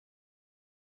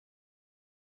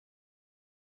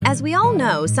As we all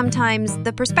know, sometimes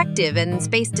the perspective and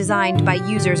space designed by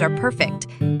users are perfect,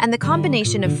 and the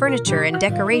combination of furniture and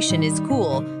decoration is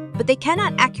cool, but they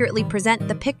cannot accurately present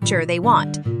the picture they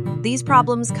want. These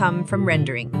problems come from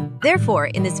rendering. Therefore,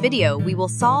 in this video, we will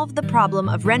solve the problem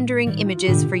of rendering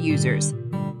images for users.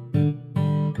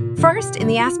 First, in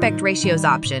the aspect ratios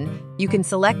option, you can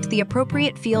select the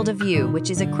appropriate field of view, which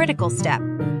is a critical step.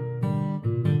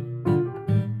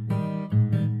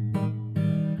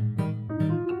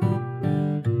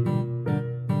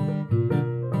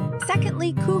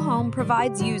 Secondly, Coohom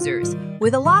provides users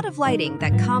with a lot of lighting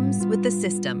that comes with the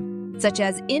system, such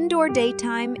as indoor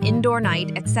daytime, indoor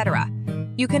night, etc.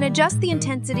 You can adjust the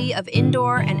intensity of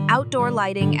indoor and outdoor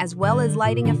lighting as well as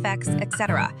lighting effects,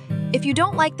 etc. If you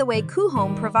don't like the way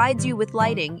Coohom provides you with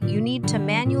lighting, you need to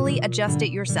manually adjust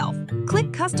it yourself.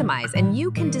 Click Customize and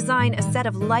you can design a set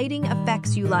of lighting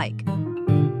effects you like.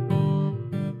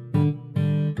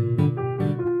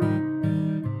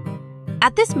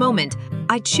 At this moment,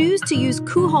 I choose to use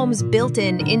Coohom's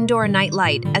built-in indoor night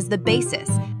light as the basis,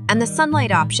 and the sunlight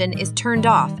option is turned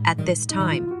off at this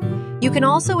time. You can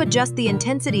also adjust the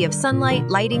intensity of sunlight,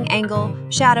 lighting angle,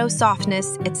 shadow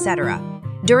softness, etc.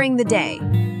 during the day.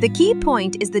 The key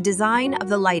point is the design of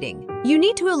the lighting. You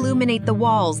need to illuminate the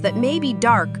walls that may be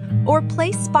dark or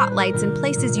place spotlights in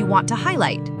places you want to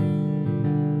highlight.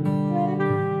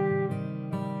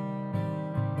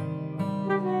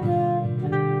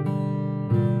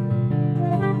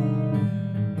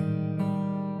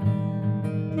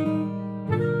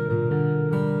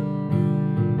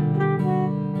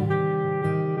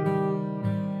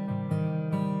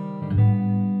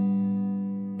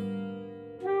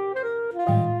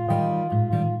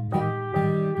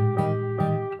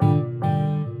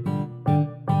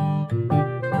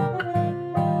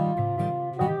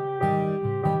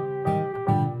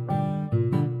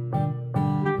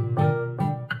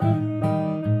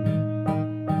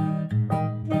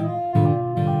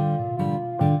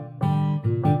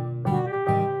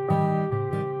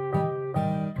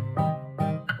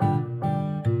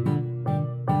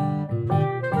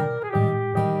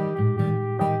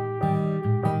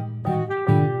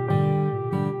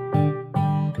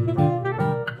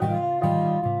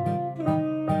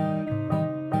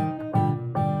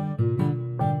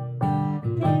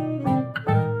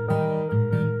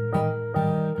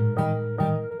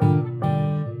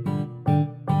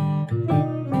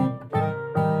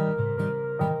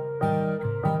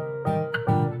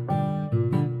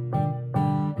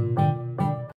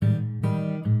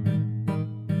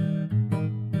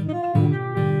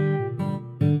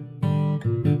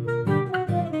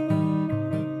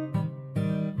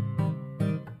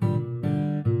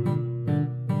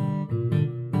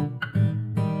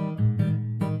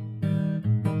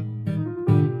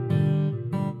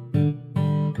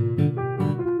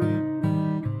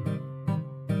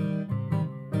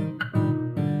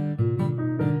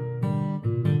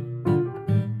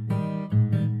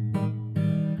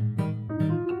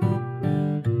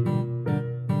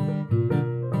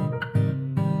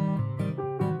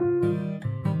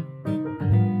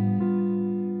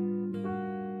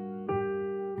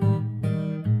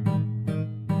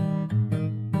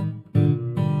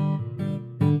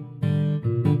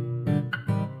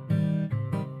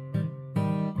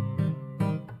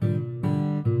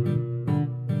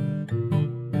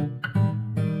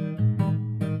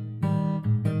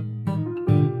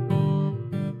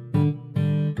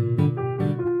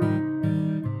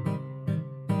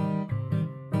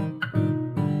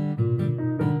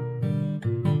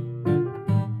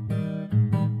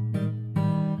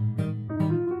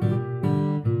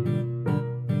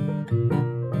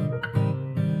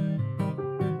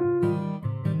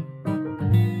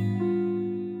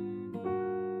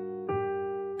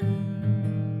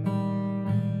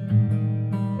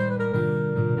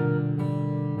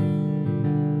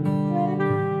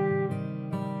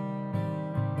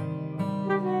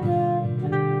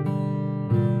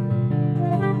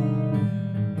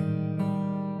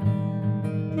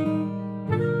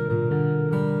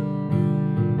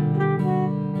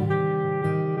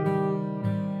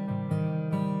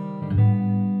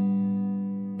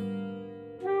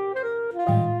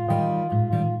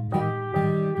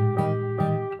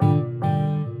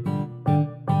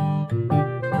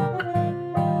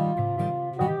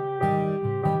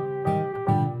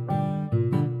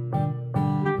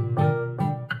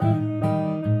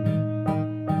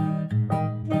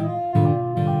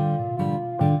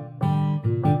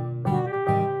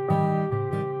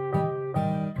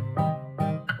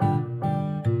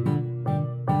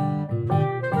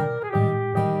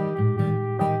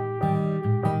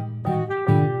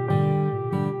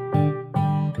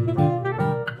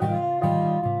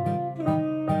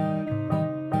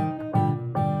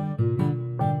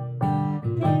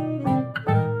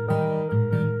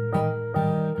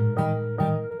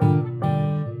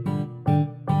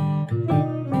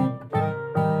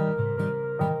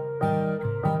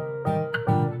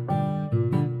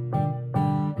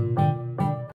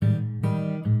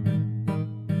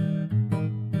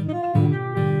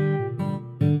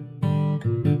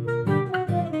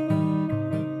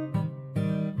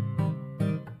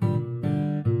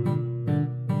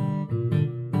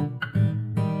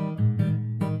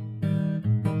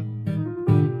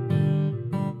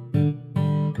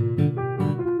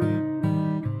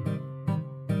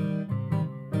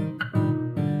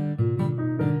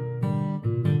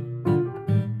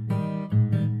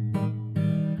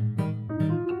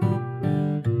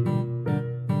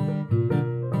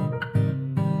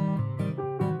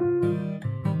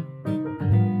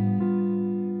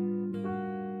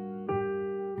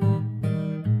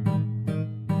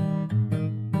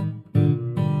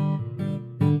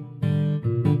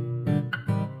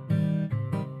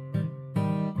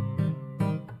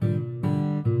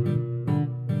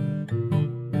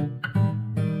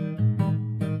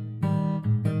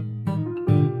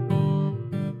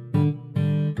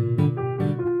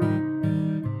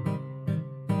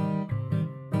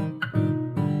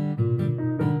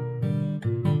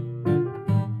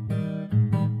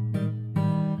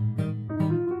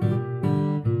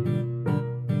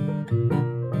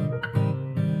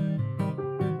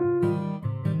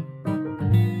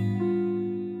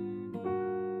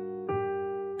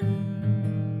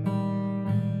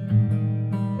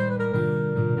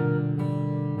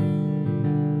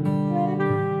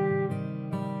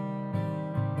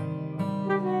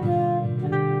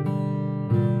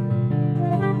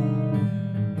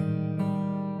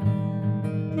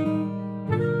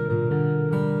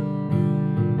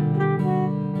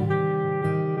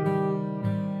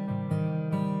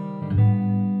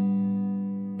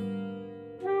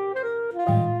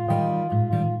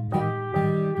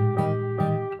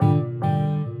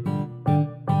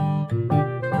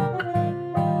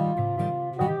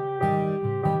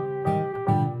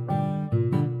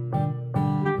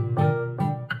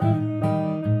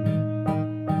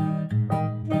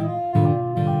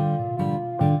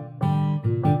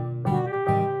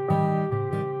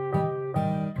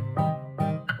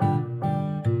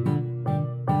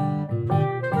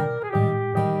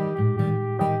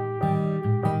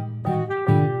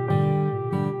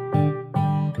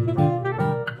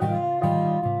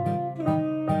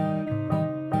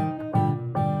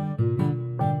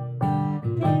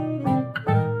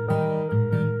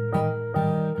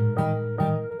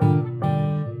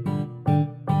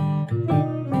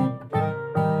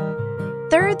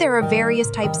 there are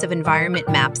various types of environment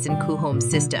maps in Coohom's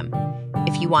system.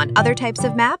 If you want other types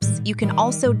of maps, you can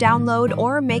also download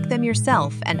or make them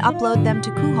yourself and upload them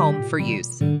to Coohom for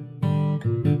use.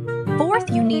 Fourth,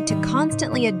 you need to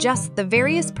constantly adjust the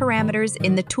various parameters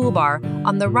in the toolbar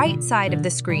on the right side of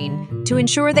the screen to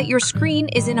ensure that your screen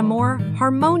is in a more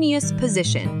harmonious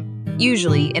position.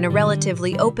 Usually, in a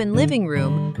relatively open living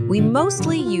room, we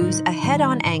mostly use a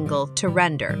head-on angle to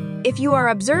render. If you are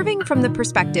observing from the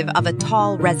perspective of a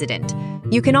tall resident,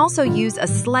 you can also use a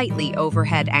slightly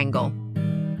overhead angle.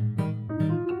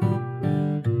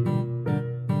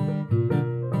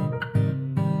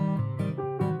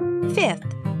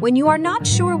 Fifth, when you are not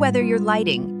sure whether your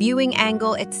lighting, viewing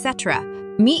angle, etc.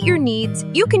 meet your needs,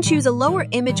 you can choose a lower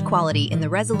image quality in the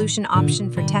resolution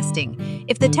option for testing.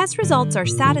 If the test results are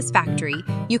satisfactory,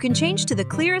 you can change to the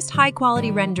clearest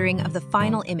high-quality rendering of the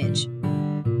final image.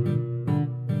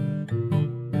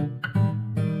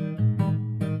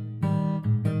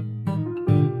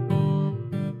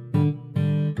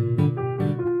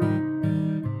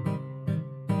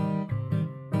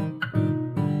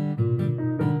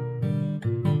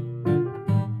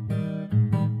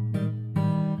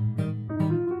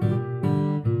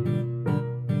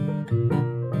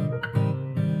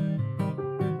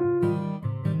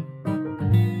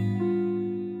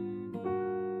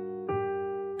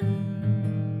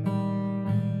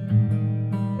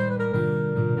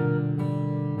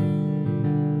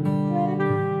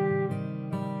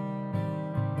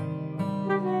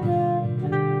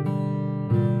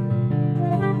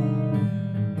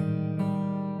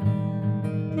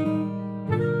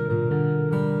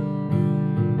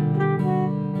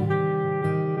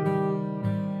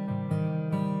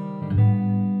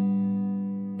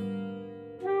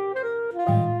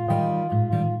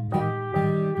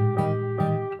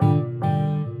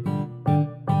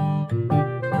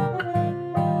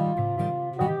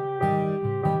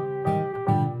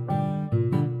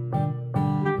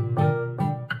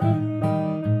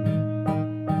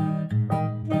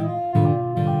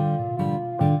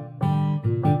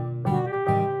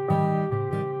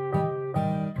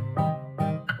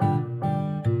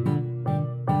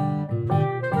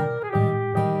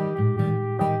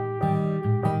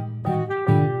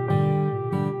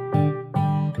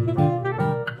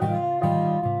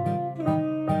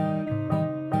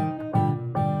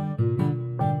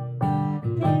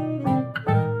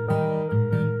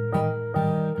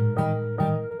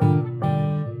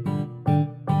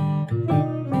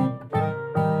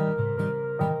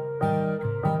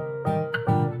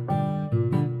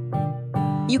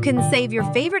 You can save your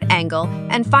favorite angle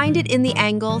and find it in the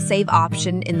Angle Save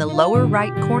option in the lower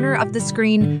right corner of the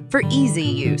screen for easy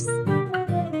use.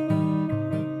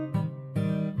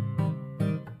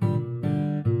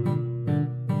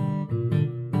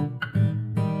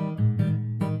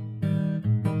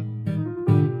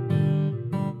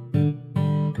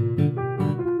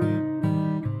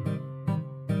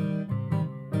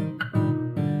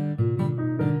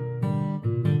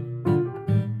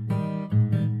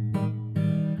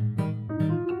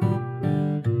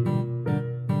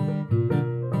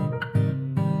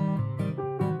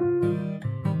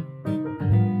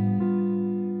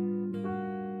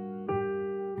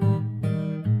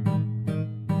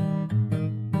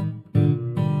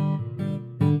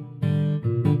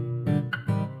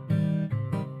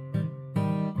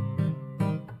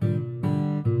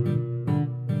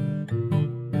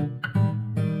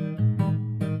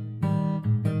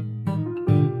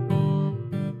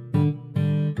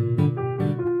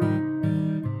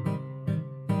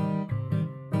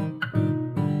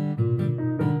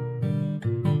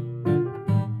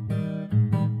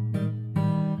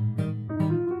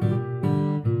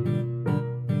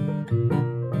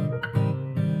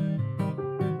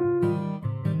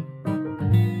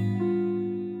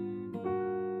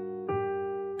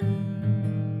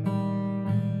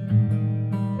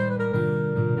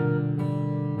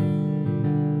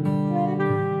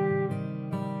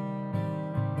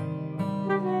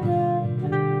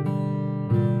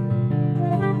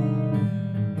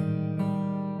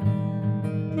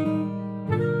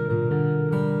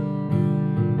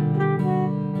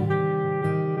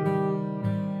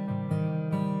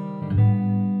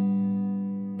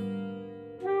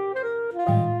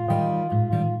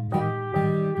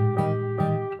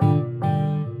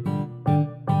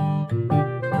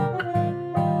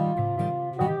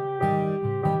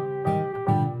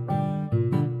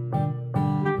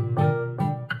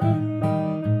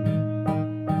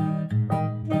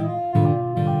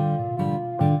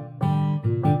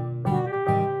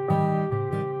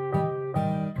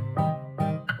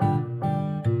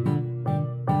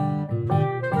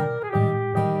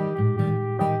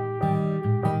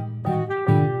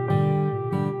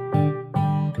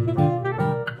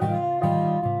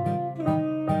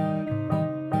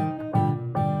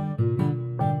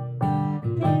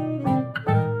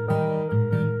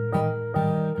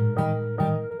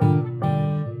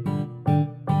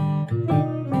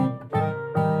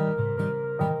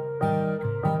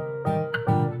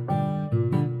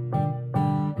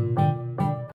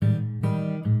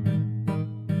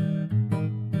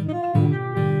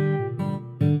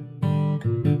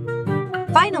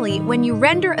 Finally, when you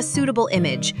render a suitable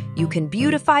image, you can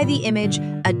beautify the image,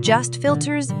 adjust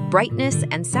filters, brightness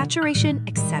and saturation,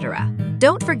 etc.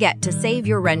 Don't forget to save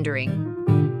your rendering.